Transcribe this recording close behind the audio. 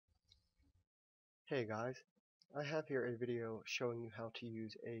Hey guys, I have here a video showing you how to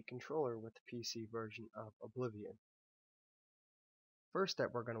use a controller with the PC version of Oblivion. First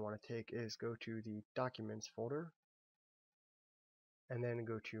step we're going to want to take is go to the Documents folder, and then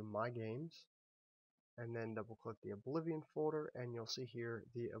go to My Games, and then double click the Oblivion folder, and you'll see here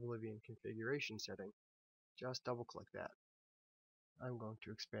the Oblivion configuration setting. Just double click that. I'm going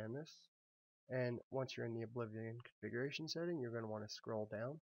to expand this, and once you're in the Oblivion configuration setting, you're going to want to scroll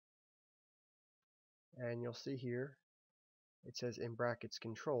down, and you'll see here it says in brackets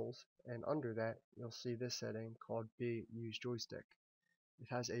controls, and under that you'll see this setting called B use joystick. It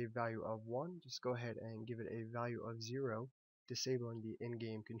has a value of 1, just go ahead and give it a value of 0, disabling the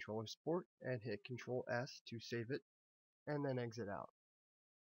in-game controller support, and hit Control S to save it, and then exit out.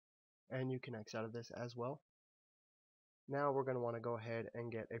 And you can exit out of this as well. Now we're going to want to go ahead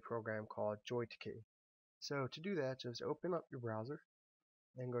and get a program called Joy2Key. So to do that, just open up your browser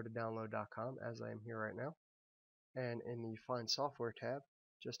and go to download.com as I am here right now. And in the Find Software tab,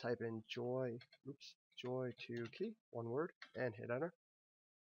 just type in Joy2Key, one word, and hit enter.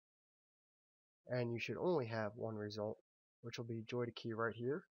 And you should only have one result, which will be Joy2Key right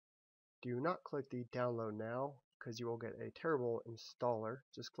here. Do not click the download now, because you will get a terrible installer.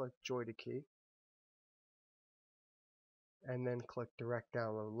 Just click Joy2Key, and then click direct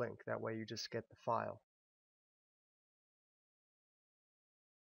download link. That way you just get the file.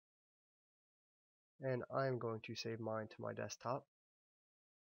 And I'm going to save mine to my desktop.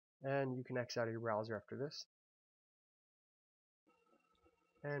 And you can exit out of your browser after this.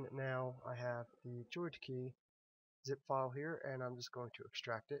 And now I have the Joy2Key zip file here, and I'm just going to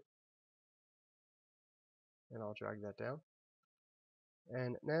extract it. And I'll drag that down.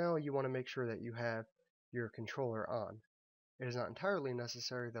 And now you want to make sure that you have your controller on. It is not entirely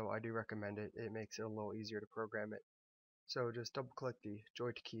necessary, though I do recommend it. It makes it a little easier to program it. So just double click the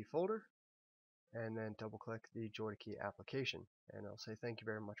Joy2Key folder, and then double click the Joy2Key application. And it'll say thank you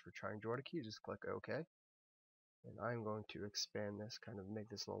very much for trying Joy2Key. Just click OK. And I'm going to expand this, kind of make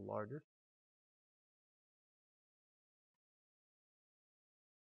this a little larger.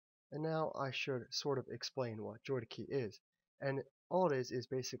 And now I should sort of explain what Joy2Key is. And all it is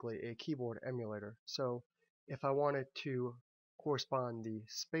basically a keyboard emulator. So if I wanted to correspond the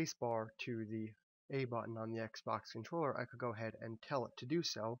spacebar to the A button on the Xbox controller, I could go ahead and tell it to do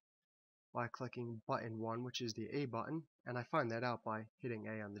so by clicking button 1, which is the A button, and I find that out by hitting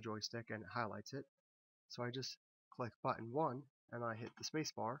A on the joystick and it highlights it. So I just click button 1 and I hit the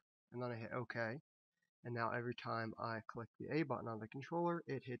spacebar, and then I hit OK. And now every time I click the A button on the controller,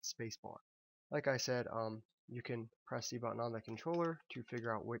 it hits spacebar. Like I said, you can press the button on the controller to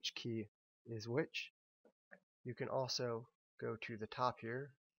figure out which key is which. You can also go to the top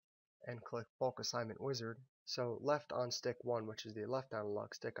here and click Bulk Assignment Wizard. So left on stick 1, which is the left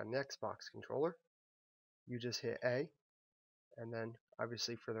analog stick on the Xbox controller, you just hit A, and then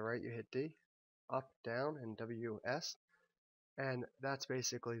obviously for the right you hit D, up, down, and WS. And that's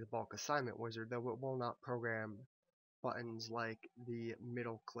basically the bulk assignment wizard, though it will not program buttons like the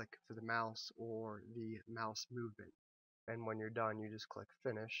middle click for the mouse or the mouse movement. And when you're done, you just click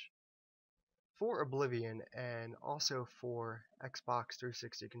finish. For Oblivion and also for Xbox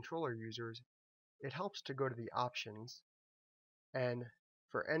 360 controller users, it helps to go to the options, and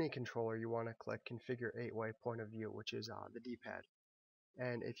for any controller you want to click configure 8-way point of view, which is the D-pad.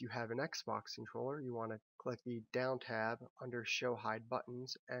 And if you have an Xbox controller, you want to click the down tab under show hide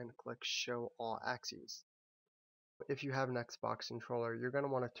buttons and click show all axes. If you have an Xbox controller, you're going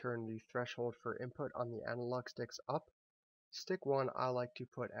to want to turn the threshold for input on the analog sticks up. Stick 1 I like to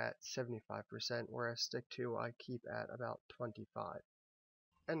put at 75%, whereas stick 2 I keep at about 25.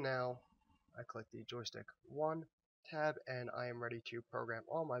 And now I click the joystick 1 tab and I am ready to program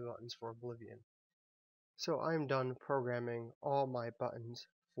all my buttons for Oblivion. So I am done programming all my buttons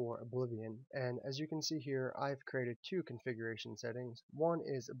for Oblivion, and as you can see here, I've created 2 configuration settings. One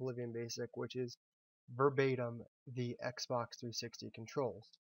is Oblivion Basic, which is verbatim the Xbox 360 controls.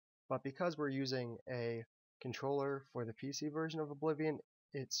 But because we're using a controller for the PC version of Oblivion,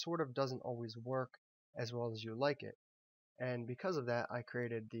 it sort of doesn't always work as well as you like it. And because of that, I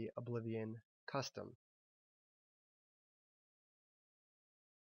created the Oblivion Custom.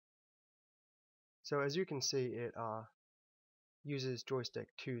 So as you can see, it uses joystick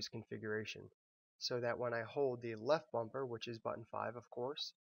 2's configuration, so that when I hold the left bumper, which is button 5 of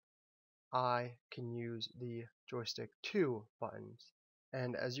course, I can use the joystick 2 buttons.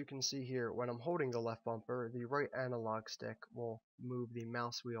 And as you can see here, when I'm holding the left bumper, the right analog stick will move the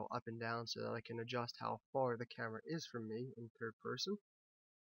mouse wheel up and down so that I can adjust how far the camera is from me in third person.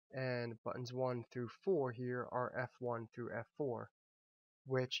 And buttons 1 through 4 here are F1 through F4,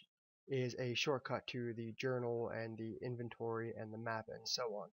 which is a shortcut to the journal and the inventory and the map and so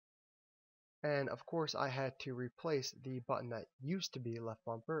on. And of course I had to replace the button that used to be left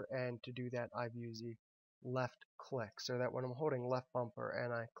bumper, and to do that I've used the left click, so that when I'm holding left bumper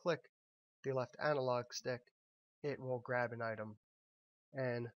and I click the left analog stick, it will grab an item.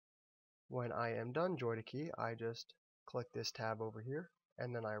 And when I am done Joy to Key, I just click this tab over here,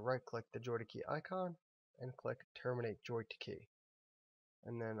 and then I right click the Joy to Key icon and click Terminate Joy to Key.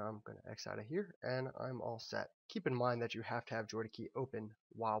 And then I'm going to X out of here, and I'm all set. Keep in mind that you have to have Joy to Key open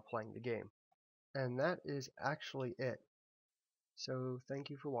while playing the game. And that is actually it. So thank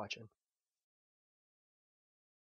you for watching.